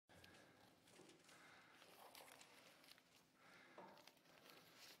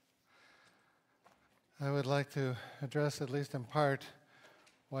I would like to address, at least in part,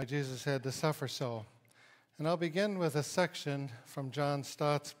 why Jesus had to suffer so. And I'll begin with a section from John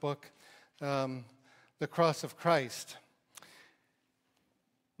Stott's book, The Cross of Christ.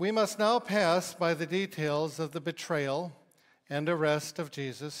 We must now pass by the details of the betrayal and arrest of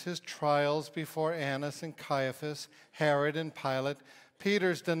Jesus, his trials before Annas and Caiaphas, Herod and Pilate,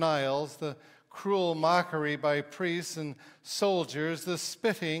 Peter's denials, the cruel mockery by priests and soldiers, the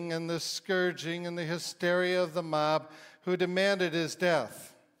spitting and the scourging and the hysteria of the mob who demanded his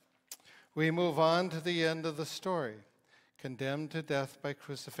death. We move on to the end of the story, condemned to death by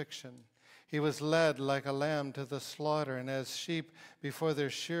crucifixion. He was led like a lamb to the slaughter, and as sheep before their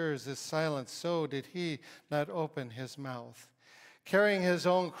shearers is silent, so did he not open his mouth. Carrying his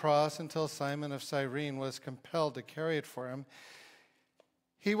own cross until Simon of Cyrene was compelled to carry it for him,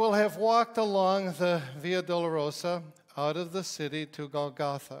 he will have walked along the Via Dolorosa out of the city to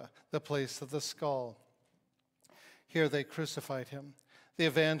Golgotha, the place of the skull. Here they crucified him. The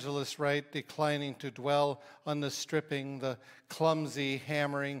evangelists write, declining to dwell on the stripping, the clumsy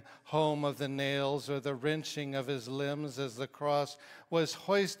hammering home of the nails, or the wrenching of his limbs as the cross was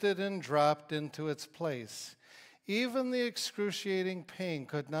hoisted and dropped into its place. Even the excruciating pain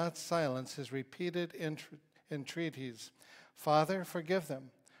could not silence his repeated entreaties. Father, forgive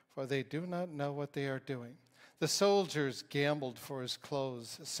them, for they do not know what they are doing. The soldiers gambled for his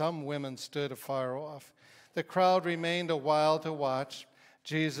clothes. Some women stood afar off. The crowd remained a while to watch.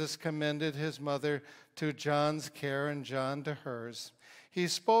 Jesus commended his mother to John's care and John to hers. He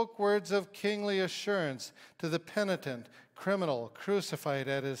spoke words of kingly assurance to the penitent criminal crucified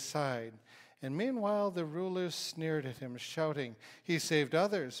at his side. And meanwhile, the rulers sneered at him, shouting, "He saved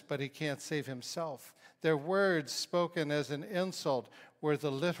others, but he can't save himself." Their words, spoken as an insult, were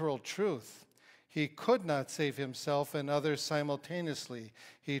the literal truth. He could not save himself and others simultaneously.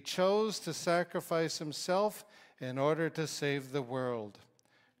 He chose to sacrifice himself in order to save the world.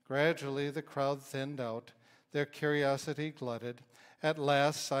 Gradually, the crowd thinned out. Their curiosity glutted. At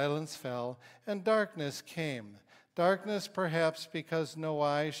last, silence fell, and darkness came. Darkness, perhaps, because no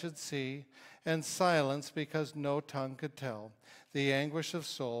eye should see, and silence because no tongue could tell the anguish of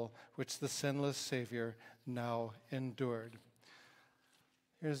soul which the sinless Savior now endured.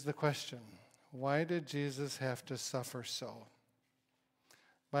 Here's the question. Why did Jesus have to suffer so?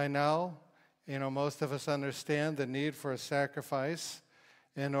 By now, most of us understand the need for a sacrifice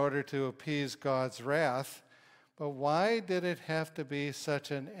in order to appease God's wrath, but why did it have to be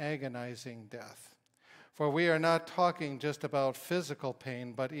such an agonizing death? For we are not talking just about physical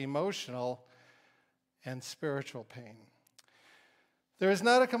pain, but emotional and spiritual pain. There is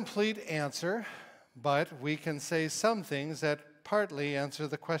not a complete answer, but we can say some things that partly answer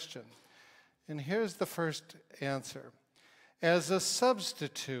the question. And here's the first answer. As a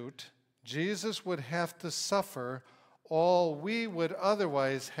substitute, Jesus would have to suffer all we would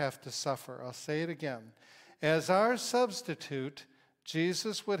otherwise have to suffer. I'll say it again. As our substitute,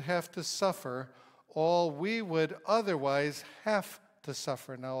 Jesus would have to suffer all we would otherwise have to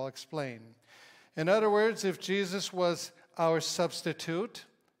suffer. Now I'll explain. In other words, if Jesus was our substitute,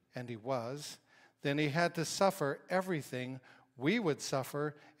 and he was, then he had to suffer everything we would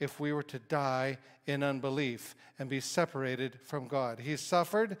suffer if we were to die in unbelief and be separated from God. He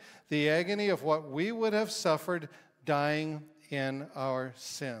suffered the agony of what we would have suffered dying in our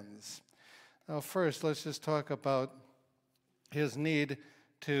sins. Now first, let's just talk about his need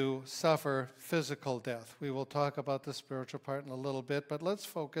to suffer physical death. We will talk about the spiritual part in a little bit, but let's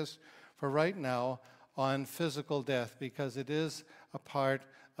focus for right now on physical death because it is a part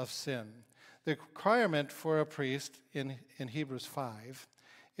of sin. The requirement for a priest in Hebrews 5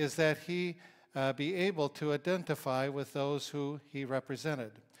 is that he be able to identify with those who he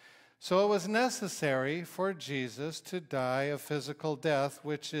represented. So it was necessary for Jesus to die a physical death,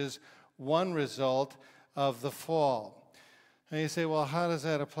 which is one result of the fall. And you say, well, how does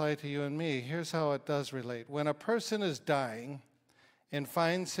that apply to you and me? Here's how it does relate. When a person is dying and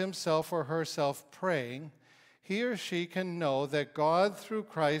finds himself or herself praying, he or she can know that God, through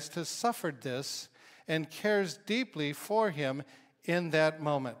Christ, has suffered this and cares deeply for him in that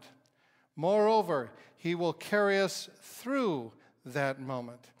moment. Moreover, he will carry us through that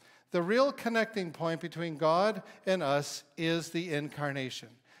moment. The real connecting point between God and us is the incarnation.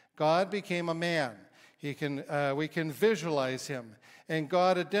 God became a man. We can visualize him, and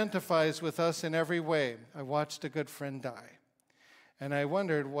God identifies with us in every way. I watched a good friend die, and I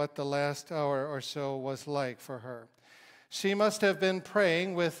wondered what the last hour or so was like for her. She must have been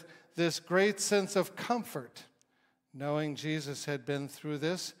praying with this great sense of comfort, knowing Jesus had been through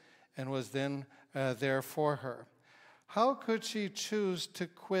this and was then there for her. How could she choose to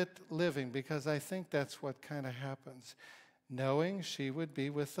quit living? Because I think that's what kind of happens. Knowing she would be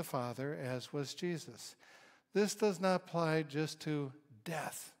with the Father, as was Jesus. This does not apply just to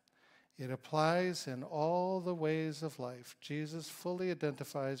death. It applies in all the ways of life. Jesus fully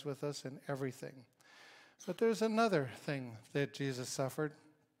identifies with us in everything. But there's another thing that Jesus suffered.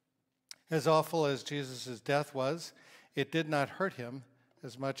 As awful as Jesus' death was, it did not hurt him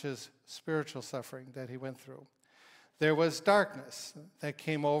as much as spiritual suffering that he went through. There was darkness that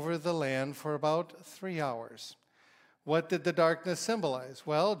came over the land for about 3 hours. What did the darkness symbolize?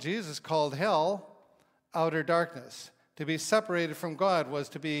 Well, Jesus called hell outer darkness. To be separated from God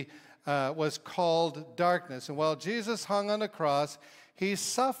was called darkness. And while Jesus hung on the cross, he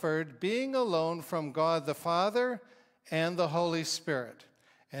suffered being alone from God the Father and the Holy Spirit.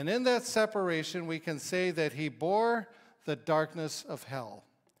 And in that separation, we can say that he bore the darkness of hell.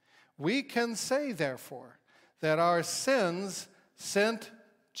 We can say, therefore, that our sins sent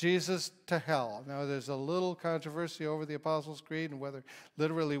Jesus to hell. Now, there's a little controversy over the Apostles' Creed and whether it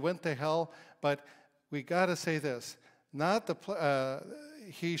literally went to hell, but we got to say this.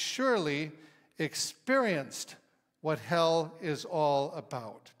 He surely experienced what hell is all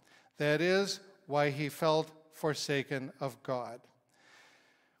about. That is why he felt forsaken of God.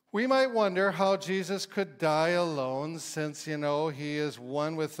 We might wonder how Jesus could die alone since, he is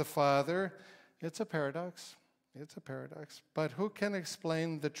one with the Father. It's a paradox. It's a paradox. But who can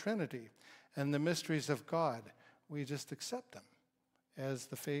explain the Trinity and the mysteries of God? We just accept them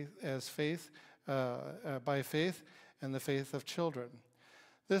by faith and the faith of children.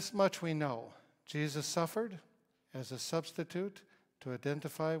 This much we know. Jesus suffered as a substitute to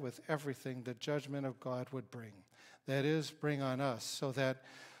identify with everything the judgment of God would bring. That is, bring on us, so that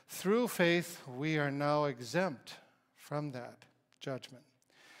through faith we are now exempt from that judgment.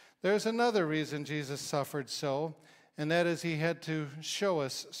 There's another reason Jesus suffered so, and that is he had to show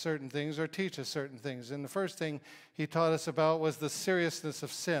us certain things or teach us certain things. And the first thing he taught us about was the seriousness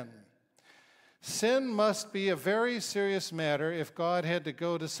of sin. Sin must be a very serious matter if God had to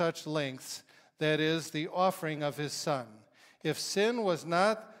go to such lengths, that is, the offering of his Son. If sin was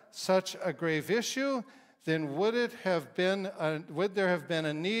not such a grave issue, then would there have been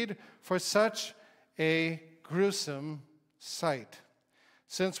a need for such a gruesome sight?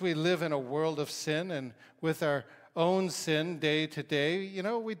 Since we live in a world of sin and with our own sin day to day,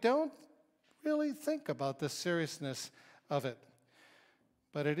 we don't really think about the seriousness of it.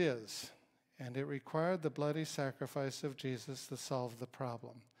 But it is. And it required the bloody sacrifice of Jesus to solve the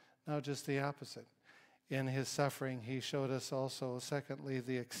problem. Now, just the opposite. In his suffering, he showed us also, secondly,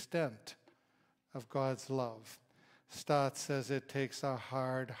 the extent of God's love. Stott says it takes a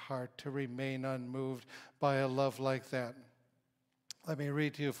hard heart to remain unmoved by a love like that. Let me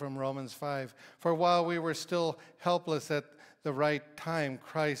read to you from Romans 5. For while we were still helpless at the right time,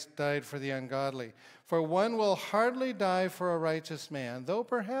 Christ died for the ungodly. For one will hardly die for a righteous man, though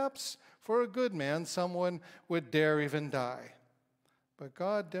perhaps for a good man someone would dare even die. But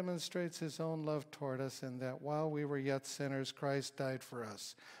God demonstrates his own love toward us in that while we were yet sinners, Christ died for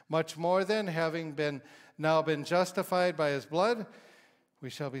us. Much more then, having now been justified by his blood,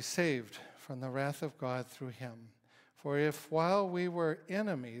 we shall be saved from the wrath of God through him. For if while we were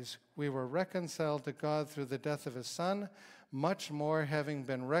enemies, we were reconciled to God through the death of his Son, much more, having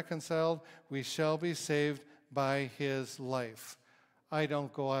been reconciled, we shall be saved by his life. I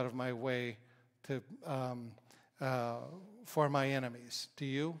don't go out of my way to for my enemies. Do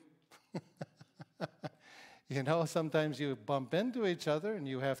you? Sometimes you bump into each other and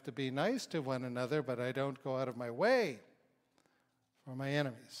you have to be nice to one another, but I don't go out of my way for my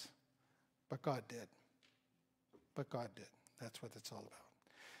enemies. But God did. But God did. That's what it's all about.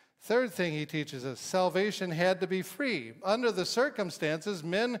 Third thing he teaches us, salvation had to be free. Under the circumstances,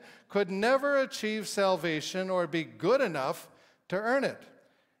 men could never achieve salvation or be good enough to earn it.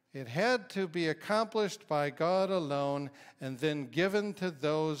 It had to be accomplished by God alone and then given to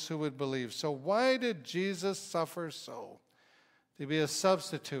those who would believe. So why did Jesus suffer so? To be a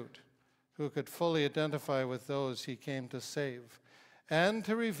substitute who could fully identify with those he came to save, and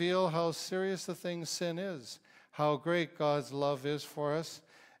to reveal how serious the thing sin is, how great God's love is for us,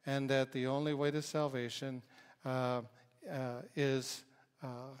 and that the only way to salvation is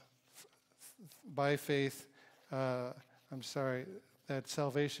by faith. That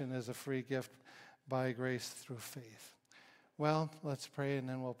salvation is a free gift by grace through faith. Well, let's pray and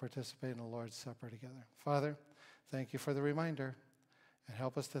then we'll participate in the Lord's Supper together. Father, thank you for the reminder, and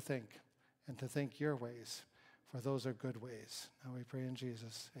help us to think and to think your ways, for those are good ways. Now we pray in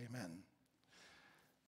Jesus. Amen.